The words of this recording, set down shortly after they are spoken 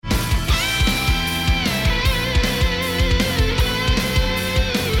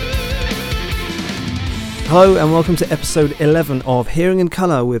Hello and welcome to episode 11 of Hearing in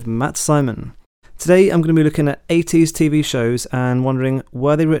Colour with Matt Simon. Today I'm going to be looking at 80s TV shows and wondering,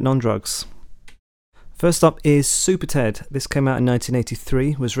 were they written on drugs? First up is Super Ted. This came out in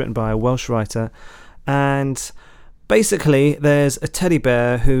 1983, was written by a Welsh writer, and basically there's a teddy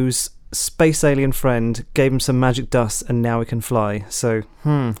bear whose space alien friend gave him some magic dust and now he can fly. So,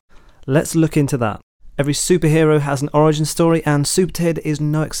 let's look into that. Every superhero has an origin story and Super Ted is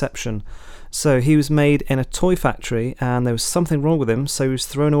no exception. So he was made in a toy factory and there was something wrong with him, so he was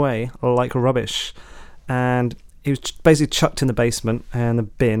thrown away like rubbish. And he was basically chucked in the basement and the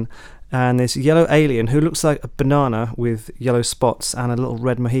bin. And this yellow alien, who looks like a banana with yellow spots and a little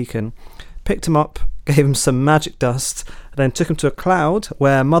red Mohican, picked him up, gave him some magic dust, then took him to a cloud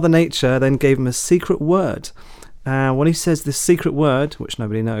where Mother Nature then gave him a secret word. And when he says this secret word, which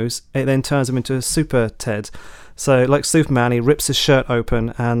nobody knows, it then turns him into a Super Ted. So, like Superman, he rips his shirt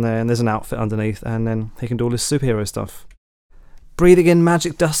open and then there's an outfit underneath and then he can do all his superhero stuff. Breathing in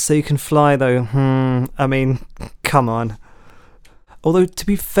magic dust so you can fly, though, I mean, come on. Although, to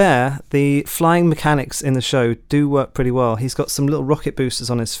be fair, the flying mechanics in the show do work pretty well. He's got some little rocket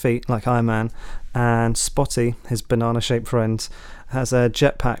boosters on his feet, like Iron Man, and Spotty, his banana-shaped friend, has a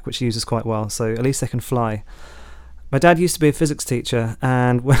jetpack which he uses quite well, so at least they can fly. My dad used to be a physics teacher,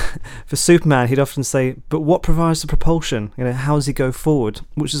 and for Superman, he'd often say, but what provides the propulsion? You know, how does he go forward?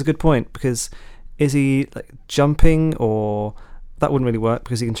 Which is a good point, because is he jumping, or that wouldn't really work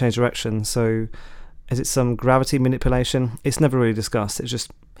because he can change direction, so is it some gravity manipulation? It's never really discussed, it's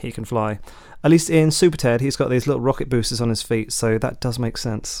just he can fly. At least in Super Ted, he's got these little rocket boosters on his feet, so that does make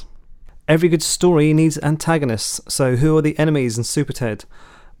sense. Every good story needs antagonists, so who are the enemies in Super Ted?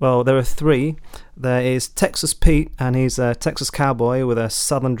 Well, there are three. There is Texas Pete, and he's a Texas cowboy with a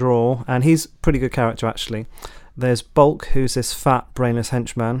southern drawl, and he's a pretty good character, actually. There's Bulk, who's this fat, brainless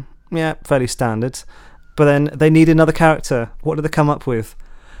henchman. Yeah, fairly standard. But then they need another character. What did they come up with?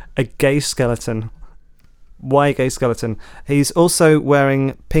 A gay skeleton. Why a gay skeleton? He's also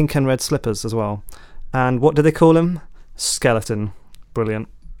wearing pink and red slippers as well. And what do they call him? Skeleton. Brilliant.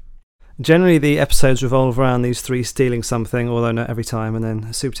 Generally, the episodes revolve around these three stealing something, although not every time, and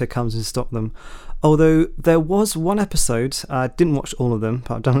then Super Ted comes and stops them. Although there was one episode, I didn't watch all of them,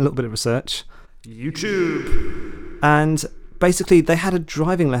 but I've done a little bit of research. YouTube! And basically, they had a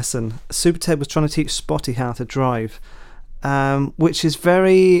driving lesson. Super Ted was trying to teach Spotty how to drive, which is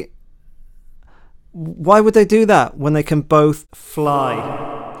very... Why would they do that when they can both fly?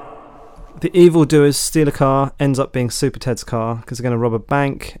 The evildoers steal a car, ends up being Super Ted's car because they're going to rob a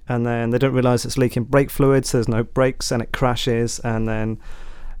bank, and then they don't realise it's leaking brake fluid, so there's no brakes and it crashes, and then,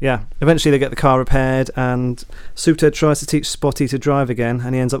 eventually they get the car repaired and Super Ted tries to teach Spotty to drive again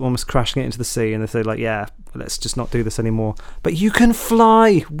and he ends up almost crashing it into the sea, and they say, let's just not do this anymore. But you can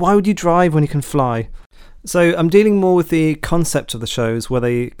fly! Why would you drive when you can fly? So I'm dealing more with the concept of the shows where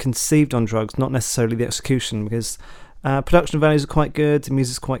they conceived on drugs, not necessarily the execution, because... production values are quite good, the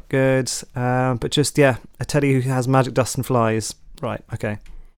music's quite good, but just, a teddy who has magic dust and flies. Right, okay.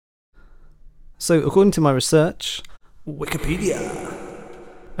 So, according to my research, Wikipedia.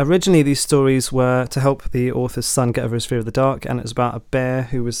 Originally, these stories were to help the author's son get over his fear of the dark, and it was about a bear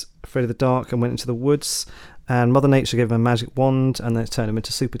who was afraid of the dark and went into the woods, and Mother Nature gave him a magic wand, and then it turned him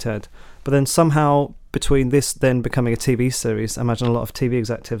into Super Ted. But then somehow, between this then becoming a TV series, I imagine a lot of TV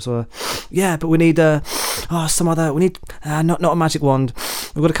executives were, but we need some other, we need not a magic wand.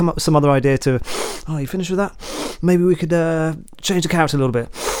 We've got to come up with some other idea to, you finished with that? Maybe we could change the character a little bit.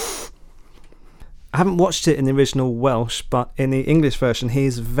 I haven't watched it in the original Welsh, but in the English version,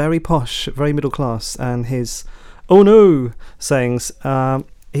 he's very posh, very middle class, and his "oh no" sayings,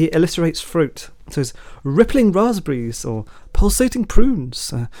 he illustrates fruit. So it's rippling raspberries, or pulsating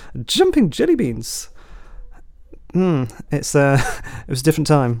prunes, jumping jelly beans. It was a different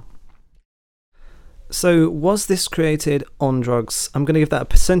time. So, was this created on drugs? I'm going to give that a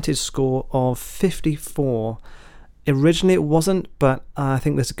percentage score of 54. Originally it wasn't, but I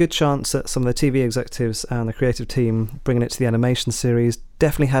think there's a good chance that some of the TV executives and the creative team bringing it to the animation series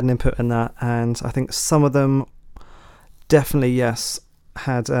definitely had an input in that, and I think some of them definitely,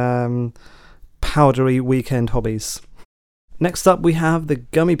 had powdery weekend hobbies. Next up we have The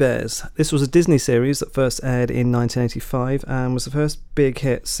Gummy Bears. This was a Disney series that first aired in 1985 and was the first big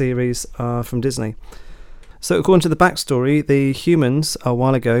hit series from Disney. So according to the backstory, the humans, a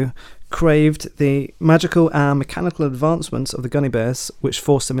while ago, craved the magical and mechanical advancements of the gummy bears, which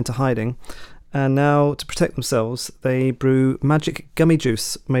forced them into hiding. And now, to protect themselves, they brew magic gummy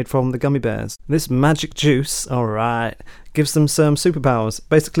juice made from the gummy bears. This magic juice, alright, gives them some superpowers.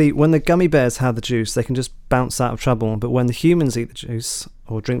 Basically, when the gummy bears have the juice, they can just bounce out of trouble, but when the humans eat the juice,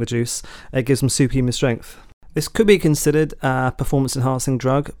 or drink the juice, it gives them superhuman strength. This could be considered a performance-enhancing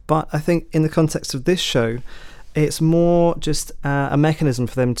drug, but I think in the context of this show, it's more just a mechanism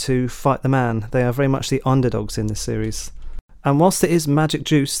for them to fight the man. They are very much the underdogs in this series. And whilst it is magic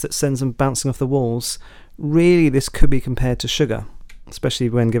juice that sends them bouncing off the walls, really this could be compared to sugar, especially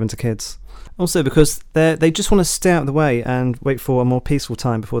when given to kids. Also because they just want to stay out of the way and wait for a more peaceful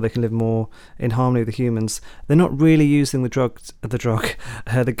time before they can live more in harmony with the humans. They're not really using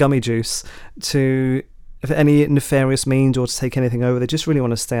the gummy juice for any nefarious means or to take anything over. They just really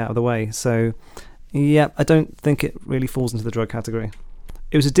want to stay out of the way. So, yeah, I don't think it really falls into the drug category.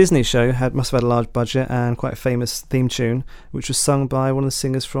 It was a Disney show, must have had a large budget and quite a famous theme tune, which was sung by one of the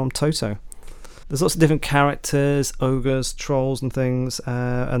singers from Toto. There's lots of different characters, ogres, trolls and things,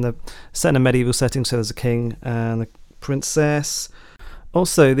 and they're set in a medieval setting, so there's a king and the princess.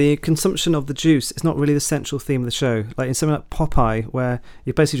 Also, the consumption of the juice is not really the central theme of the show. Like in something like Popeye, where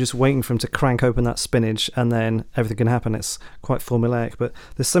you're basically just waiting for him to crank open that spinach and then everything can happen. It's quite formulaic, but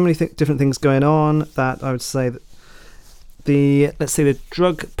there's so many different things going on that I would say that the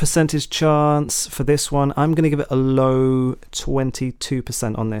drug percentage chance for this one, I'm going to give it a low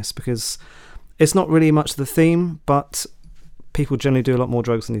 22% on this, because it's not really much of the theme, but people generally do a lot more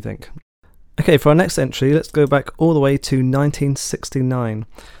drugs than you think. Okay, for our next entry, let's go back all the way to 1969.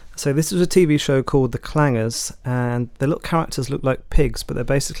 So this was a TV show called The Clangers, and the little characters look like pigs, but they're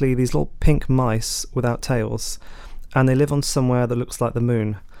basically these little pink mice without tails, and they live on somewhere that looks like the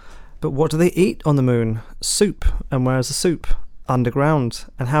moon. But what do they eat on the moon? Soup. And where is the soup? Underground.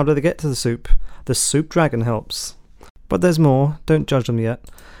 And how do they get to the soup? The soup dragon helps. But there's more. Don't judge them yet.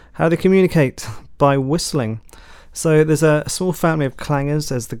 How do they communicate? By whistling. So there's a small family of clangers.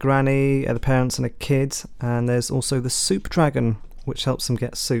 There's the granny, the parents and a kid. And there's also the soup dragon, which helps them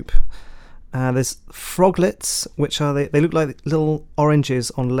get soup. There's froglets, which are they look like little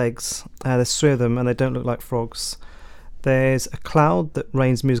oranges on legs. There's 3 of them and they don't look like frogs. There's a cloud that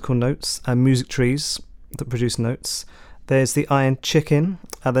rains musical notes, and music trees that produce notes. There's the iron chicken.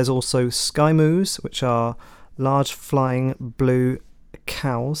 There's also sky moos, which are large flying blue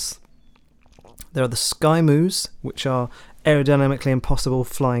cows. There are the sky moos, which are aerodynamically impossible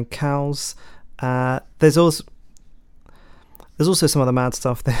flying cows. There's also some other mad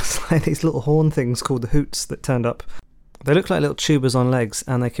stuff. There's like these little horn things called the hoots that turned up. They look like little tubas on legs,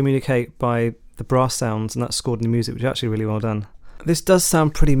 and they communicate by the brass sounds, and that's scored in the music, which is actually really well done. This does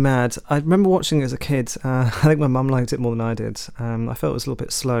sound pretty mad. I remember watching it as a kid. I think my mum liked it more than I did. I felt it was a little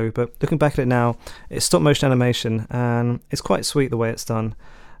bit slow, but looking back at it now, it's stop motion animation, and it's quite sweet the way it's done.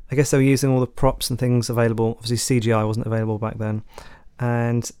 I guess they were using all the props and things available. Obviously CGI wasn't available back then,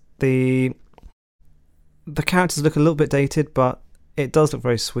 and the characters look a little bit dated, but it does look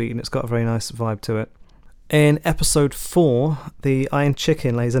very sweet, and it's got a very nice vibe to it. In episode 4, the iron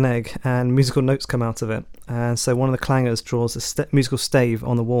chicken lays an egg and musical notes come out of it. And so one of the clangers draws a musical stave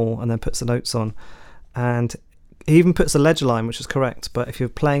on the wall and then puts the notes on. And he even puts a ledger line, which is correct. But if you're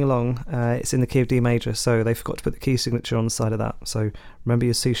playing along, it's in the key of D major, so they forgot to put the key signature on the side of that. So remember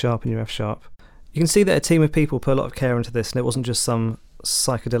your C sharp and your F sharp. You can see that a team of people put a lot of care into this, and it wasn't just some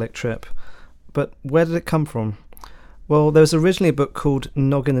psychedelic trip. But where did it come from? Well, there was originally a book called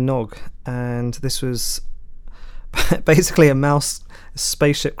Nog in the Nog, and this was basically a mouse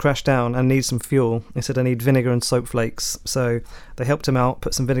spaceship crashed down and needs some fuel. He said, I need vinegar and soap flakes. So they helped him out,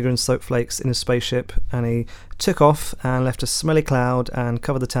 put some vinegar and soap flakes in his spaceship, and he took off and left a smelly cloud and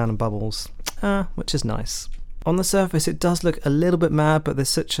covered the town in bubbles, which is nice. On the surface it does look a little bit mad, but there's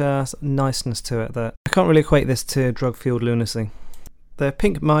such a niceness to it that I can't really equate this to drug-fueled lunacy. They're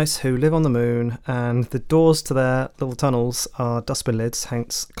pink mice who live on the moon, and the doors to their little tunnels are dustbin lids,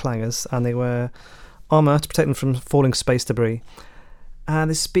 hence clangers, and they wear armour to protect them from falling space debris. And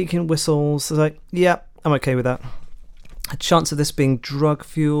they speak in whistles. I was like, yeah, I'm okay with that. A chance of this being drug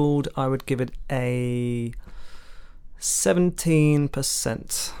fueled, I would give it a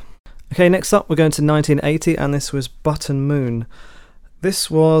 17%. Okay, next up we're going to 1980, and this was Button Moon. This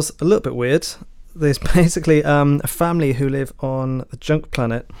was a little bit weird. There's basically a family who live on the junk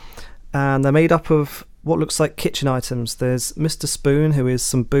planet, and they're made up of what looks like kitchen items. There's Mr. Spoon, who is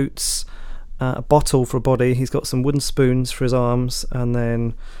some boots, a bottle for a body. He's got some wooden spoons for his arms, and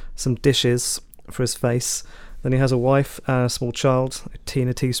then some dishes for his face. Then he has a wife and a small child,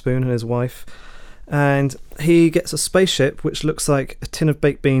 Tina Teaspoon and his wife. And he gets a spaceship which looks like a tin of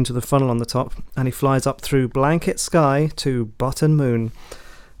baked beans with a funnel on the top, and he flies up through blanket sky to Button Moon.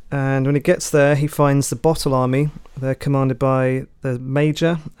 And when he gets there, he finds the Bottle Army. They're commanded by the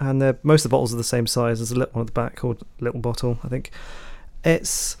Major, and most of the bottles are the same size. There's a little one at the back called Little Bottle, I think.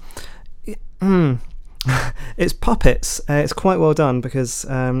 It's it's puppets. It's quite well done because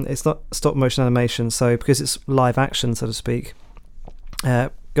it's not stop motion animation, so because it's live action, so to speak,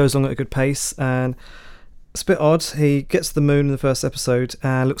 goes along at a good pace. And it's a bit odd. He gets to the moon in the first episode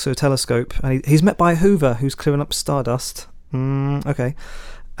and looks through a telescope, and he's met by a Hoover who's clearing up stardust. Okay.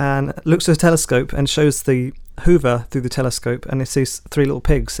 And looks through a telescope and shows the Hoover through the telescope, and it sees three little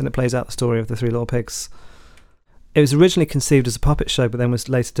pigs, and it plays out the story of the three little pigs. It was originally conceived as a puppet show, but then was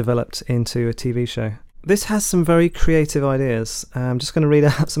later developed into a TV show. This has some very creative ideas. I'm just going to read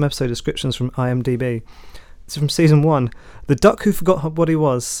out some episode descriptions from IMDb. It's from season 1. The duck who forgot what he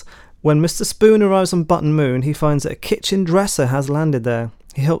was. When Mr. Spoon arrives on Button Moon, he finds that a kitchen dresser has landed there.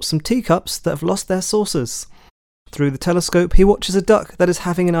 He helps some teacups that have lost their saucers. Through the telescope, he watches a duck that is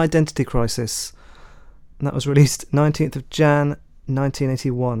having an identity crisis. And that was released 19th of Jan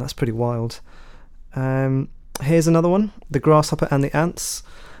 1981. That's pretty wild. Here's another one. The Grasshopper and the Ants.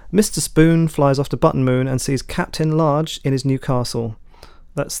 Mr. Spoon flies off to Button Moon and sees Captain Large in his new castle.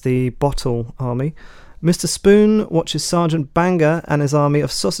 That's the Bottle Army. Mr. Spoon watches Sergeant Banger and his army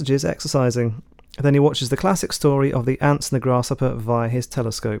of sausages exercising. Then he watches the classic story of the ants and the grasshopper via his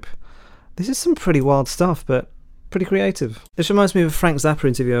telescope. This is some pretty wild stuff, but pretty creative. This reminds me of a Frank Zappa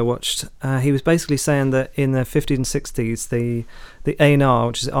interview I watched. He was basically saying that in the 50s and 60s, the A&R,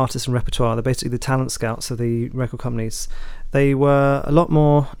 which is Artists and Repertoire, they're basically the talent scouts of the record companies. They were a lot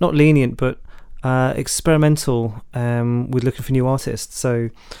more, not lenient, but experimental with looking for new artists. So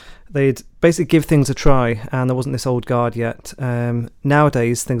they'd basically give things a try, and there wasn't this old guard yet.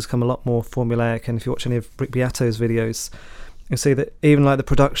 Nowadays, things come a lot more formulaic, and if you watch any of Rick Beato's videos, you see that even like the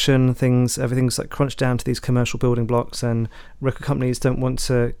production things, everything's like crunched down to these commercial building blocks, and record companies don't want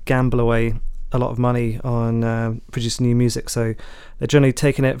to gamble away a lot of money on producing new music, so they're generally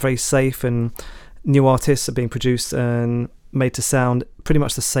taking it very safe, and new artists are being produced and made to sound pretty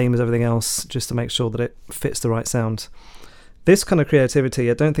much the same as everything else, just to make sure that it fits the right sound. This kind of creativity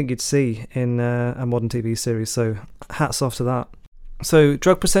I don't think you'd see in a modern TV series, so hats off to that. So,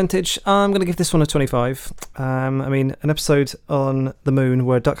 drug percentage, I'm going to give this one a 25. I mean, an episode on the moon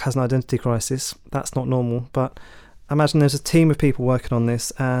where a duck has an identity crisis, that's not normal, but I imagine there's a team of people working on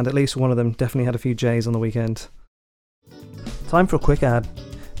this, and at least one of them definitely had a few J's on the weekend. Time for a quick ad.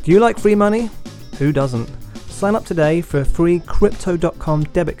 Do you like free money? Who doesn't? Sign up today for a free Crypto.com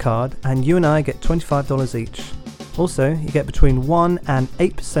debit card, and you and I get $25 each. Also, you get between 1 and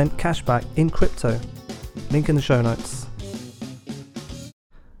 8% cashback in crypto. Link in the show notes.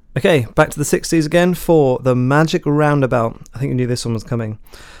 Okay, back to the 60s again for The Magic Roundabout. I think you knew this one was coming.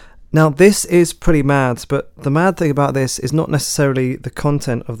 Now, this is pretty mad, but the mad thing about this is not necessarily the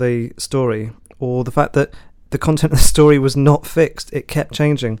content of the story, or the fact that the content of the story was not fixed. It kept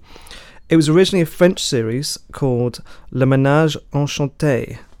changing. It was originally a French series called Le Ménage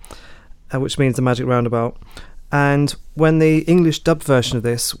Enchanté, which means The Magic Roundabout. And when the English dub version of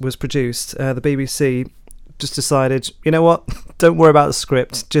this was produced, the BBC just decided, you know what, don't worry about the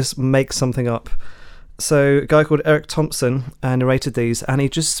script, just make something up. So a guy called Eric Thompson narrated these, and he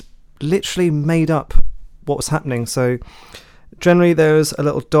just literally made up what was happening. So generally there was a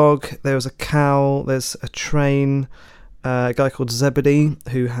little dog, there was a cow, there's a train, a guy called Zebedee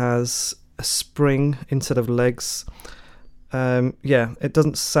who has a spring instead of legs. It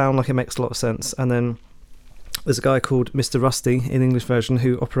doesn't sound like it makes a lot of sense. And then there's a guy called Mr. Rusty in the English version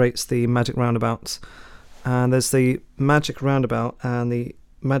who operates the Magic Roundabout. And there's the Magic Roundabout and the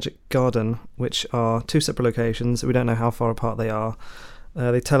Magic Garden, which are two separate locations. We don't know how far apart they are.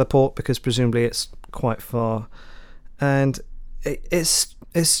 They teleport because presumably it's quite far. And it's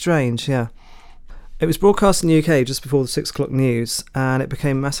strange, yeah. It was broadcast in the UK just before the 6 o'clock news, and it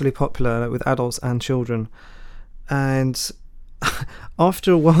became massively popular with adults and children. And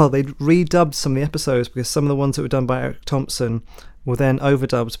after a while, they redubbed some of the episodes because some of the ones that were done by Eric Thompson were then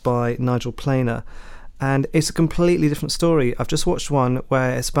overdubbed by Nigel Planer. And it's a completely different story. I've just watched one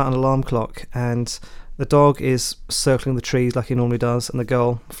where it's about an alarm clock, and the dog is circling the trees like he normally does, and the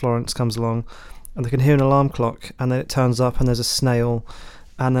girl, Florence, comes along, and they can hear an alarm clock, and then it turns up and there's a snail,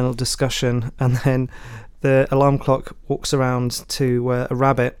 and then a discussion, and then the alarm clock walks around to a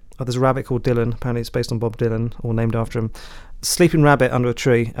rabbit. There's a rabbit called Dylan, apparently it's based on Bob Dylan, or named after him. Sleeping rabbit under a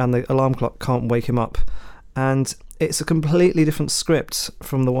tree, and the alarm clock can't wake him up. And it's a completely different script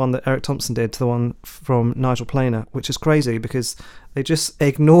from the one that Eric Thompson did to the one from Nigel Planer, which is crazy because they just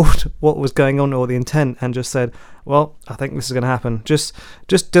ignored what was going on or the intent and just said, well, I think this is going to happen. Just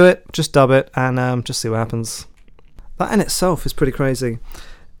do it, just dub it, and just see what happens. That in itself is pretty crazy.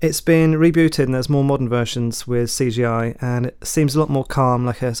 It's been rebooted and there's more modern versions with CGI, and it seems a lot more calm,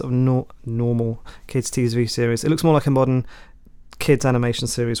 like a sort of normal kids TV series. It looks more like a modern kids animation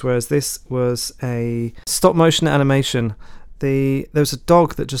series, whereas this was a stop motion animation. There was a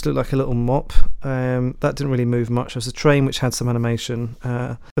dog that just looked like a little mop. That didn't really move much. There was a train which had some animation.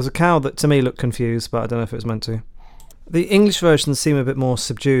 There was a cow that to me looked confused, but I don't know if it was meant to. The English versions seem a bit more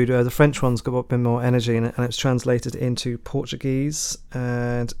subdued. The French one's got a bit more energy in it, and it's translated into Portuguese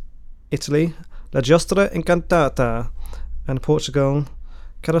and Italy, La Giostra Incantata, and Portugal,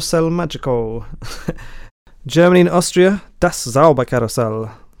 Carousel Magico. Germany and Austria, Das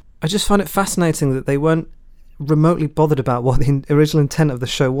Zauberkarussell. I just find it fascinating that they weren't remotely bothered about what the original intent of the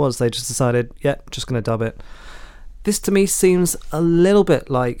show was. They just decided, just going to dub it. This to me seems a little bit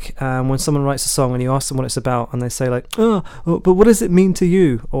like when someone writes a song and you ask them what it's about and they say like, but what does it mean to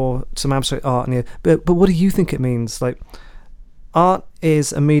you? Or some abstract art, and but what do you think it means? Like, art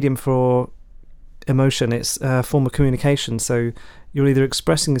is a medium for emotion. It's a form of communication. So you're either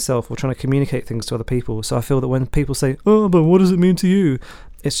expressing yourself or trying to communicate things to other people. So I feel that when people say, but what does it mean to you?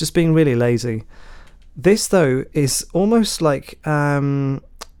 It's just being really lazy. This, though, is almost like,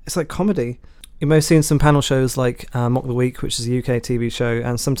 it's like comedy. You may have seen some panel shows like Mock the Week, which is a UK TV show,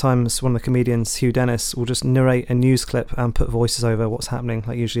 and sometimes one of the comedians, Hugh Dennis, will just narrate a news clip and put voices over what's happening,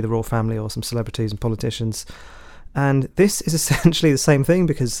 like usually the royal family or some celebrities and politicians. And this is essentially the same thing,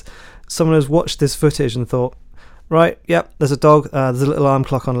 because someone has watched this footage and thought, right, there's a dog, there's a little alarm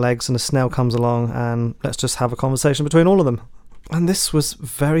clock on legs, and a snail comes along, and let's just have a conversation between all of them. And this was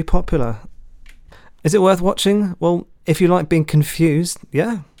very popular. Is it worth watching? Well, if you like being confused,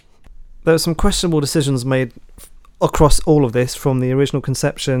 yeah. There were some questionable decisions made across all of this, from the original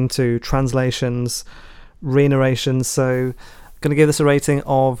conception to translations, re-narrations, so I'm going to give this a rating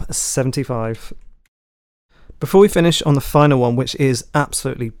of 75. Before we finish on the final one, which is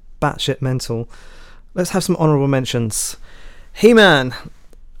absolutely batshit mental, let's have some honourable mentions. He-Man,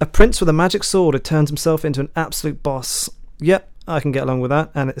 a prince with a magic sword who turns himself into an absolute boss. Yep, I can get along with that,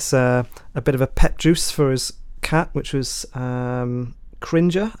 and it's a bit of a pet juice for his cat, which was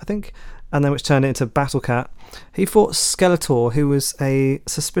Cringer, I think, and then which turned into Battle Cat. He fought Skeletor, who was a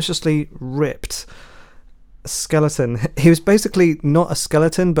suspiciously ripped skeleton. He was basically not a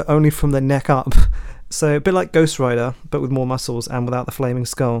skeleton, but only from the neck up. So a bit like Ghost Rider, but with more muscles and without the flaming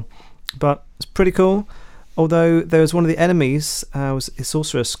skull. But it's pretty cool. Although there was one of the enemies, was a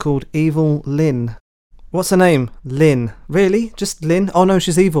sorceress called Evil Lynn. What's her name? Lynn. Really? Just Lynn? Oh no,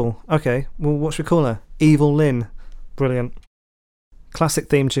 she's evil. Okay, well what should we call her? Evil Lynn. Brilliant. Classic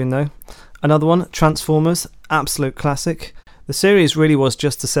theme tune though. Another one, Transformers, absolute classic. The series really was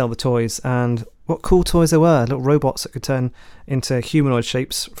just to sell the toys, and what cool toys there were, little robots that could turn into humanoid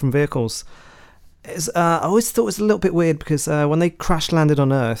shapes from vehicles. I always thought it was a little bit weird because when they crash landed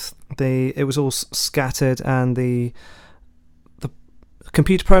on Earth, it was all scattered, and the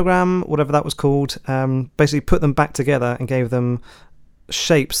computer program, whatever that was called, basically put them back together and gave them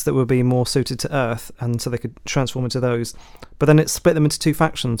shapes that would be more suited to Earth, and so they could transform into those. But then it split them into two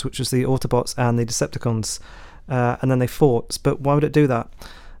factions, which was the Autobots and the Decepticons, and then they fought. But why would it do that?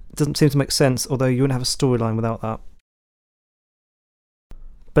 It doesn't seem to make sense, although you wouldn't have a storyline without that.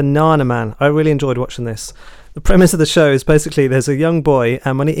 Banana Man. I really enjoyed watching this. The premise of the show is basically there's a young boy,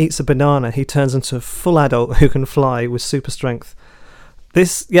 and when he eats a banana, he turns into a full adult who can fly with super strength.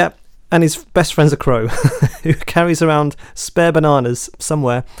 And his best friend's a crow who carries around spare bananas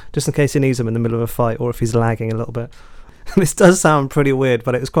somewhere just in case he needs them in the middle of a fight or if he's lagging a little bit. This does sound pretty weird,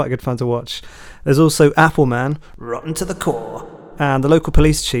 but it was quite good fun to watch. There's also Apple Man, rotten to the core, and the local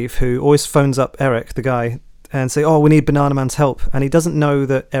police chief who always phones up Eric, the guy, and say, we need Banana Man's help. And he doesn't know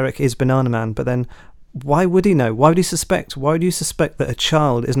that Eric is Banana Man, but then why would he know? Why would he suspect? Why would you suspect that a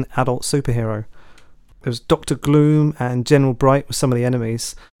child is an adult superhero? There was Dr. Gloom and General Bright with some of the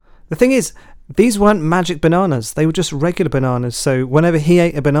enemies. The thing is, these weren't magic bananas. They were just regular bananas. So whenever he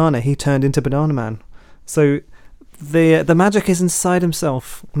ate a banana, he turned into Banana Man. So the magic is inside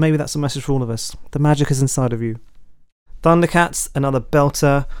himself. Maybe that's a message for all of us. The magic is inside of you. Thundercats, another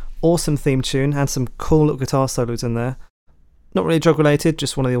belter. Awesome theme tune and some cool little guitar solos in there. Not really drug related,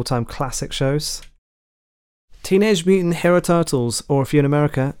 just one of the all-time classic shows. Teenage Mutant Hero Turtles, or if you're in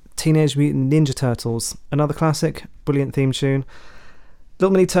America, Teenage Mutant Ninja Turtles. Another classic, brilliant theme tune.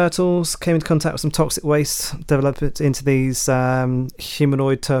 Little mini turtles came into contact with some toxic waste, developed it into these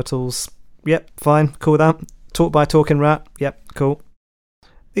humanoid turtles. Yep, fine, cool with that. Talk by talking rat. Yep, cool.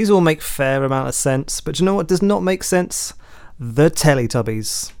 These all make fair amount of sense, but do you know what does not make sense? The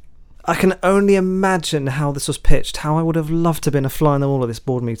Teletubbies. I can only imagine how this was pitched, how I would have loved to have been a fly on the wall of this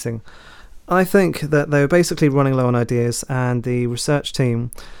board meeting. I think that they were basically running low on ideas, and the research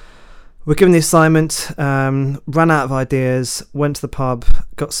team were given the assignment, ran out of ideas, went to the pub,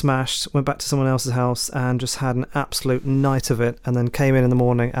 got smashed, went back to someone else's house and just had an absolute night of it, and then came in the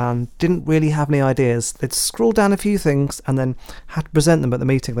morning and didn't really have any ideas. They'd scrolled down a few things and then had to present them at the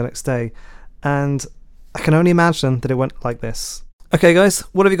meeting the next day. And I can only imagine that it went like this. Okay guys,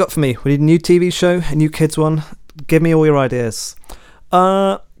 what have you got for me? We need a new TV show, a new kids one. Give me all your ideas.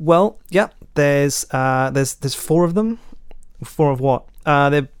 Well, yeah, there's 4 of them. 4 of what?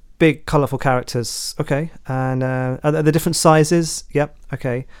 They're big, colourful characters. Okay. And are they different sizes? Yep.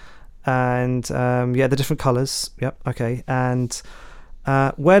 Okay. And yeah, the different colours. Yep. Okay. And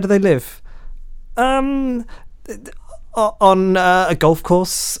where do they live? On a golf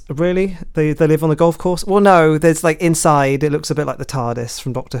course, really? They live on the golf course? Well, no, there's like inside, it looks a bit like the TARDIS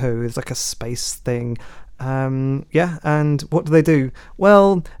from Doctor Who. It's like a space thing. Yeah, and what do they do?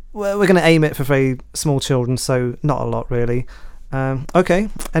 Well, we're going to aim it for very small children, so not a lot, really. Okay,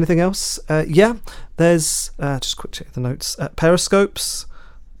 anything else? Yeah, there's, just quick check the notes, periscopes.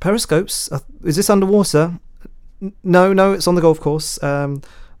 Periscopes? Is this underwater? No, it's on the golf course. The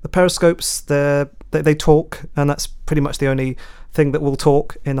periscopes, they talk, and that's pretty much the only thing that will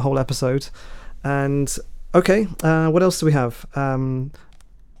talk in the whole episode. And, okay, what else do we have?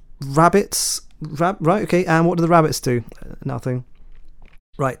 Rabbits. Right, okay, and what do the rabbits do? Nothing.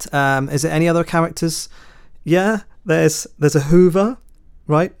 Right, is there any other characters? Yeah, there's a Hoover,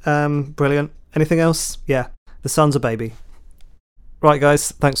 right? Brilliant. Anything else? Yeah, the sun's a baby. Right,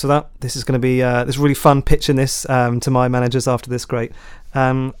 guys, thanks for that. This is going to be this really fun pitching this to my managers after this. Great.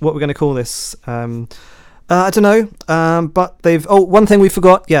 What we're going to call this? I don't know. But they've. Oh, one thing we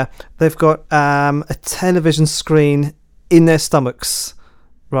forgot. Yeah, they've got a television screen in their stomachs.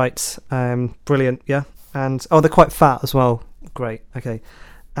 Right. Brilliant. Yeah. And they're quite fat as well. Great. Okay.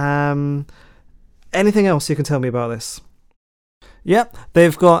 Anything else you can tell me about this? Yep,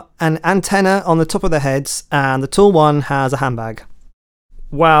 they've got an antenna on the top of their heads, and the tall one has a handbag.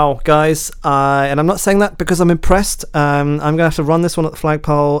 Wow, guys, and I'm not saying that because I'm impressed. I'm going to have to run this one at the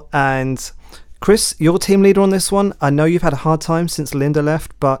flagpole, and Chris, you're team leader on this one. I know you've had a hard time since Linda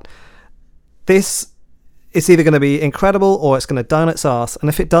left, but this is either going to be incredible or it's going to die on its arse, and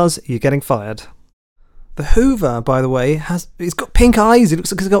if it does, you're getting fired. The Hoover, by the way, he's got pink eyes. He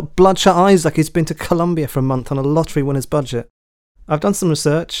looks like he's got bloodshot eyes, like he's been to Colombia for a month on a lottery winner's budget. I've done some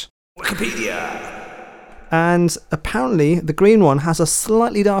research. Wikipedia! And apparently the green one has a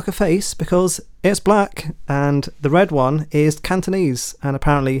slightly darker face because it's black, and the red one is Cantonese and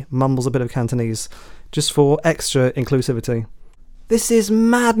apparently mumbles a bit of Cantonese, just for extra inclusivity. This is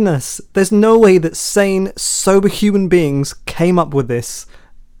madness. There's no way that sane, sober human beings came up with this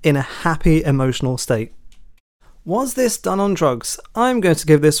in a happy, emotional state. Was this done on drugs? I'm going to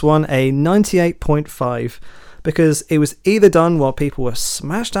give this one a 98.5 because it was either done while people were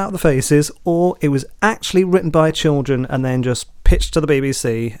smashed out of the faces or it was actually written by children and then just pitched to the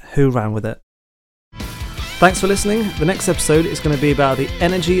BBC, who ran with it. Thanks for listening. The next episode is going to be about the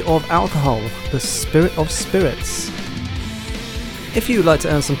energy of alcohol, the spirit of spirits. If you would like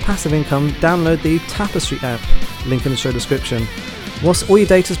to earn some passive income, download the Tapestry app, link in the show description. Whilst all your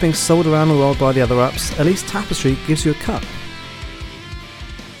data is being sold around the world by the other apps, at least Tapestry gives you a cut.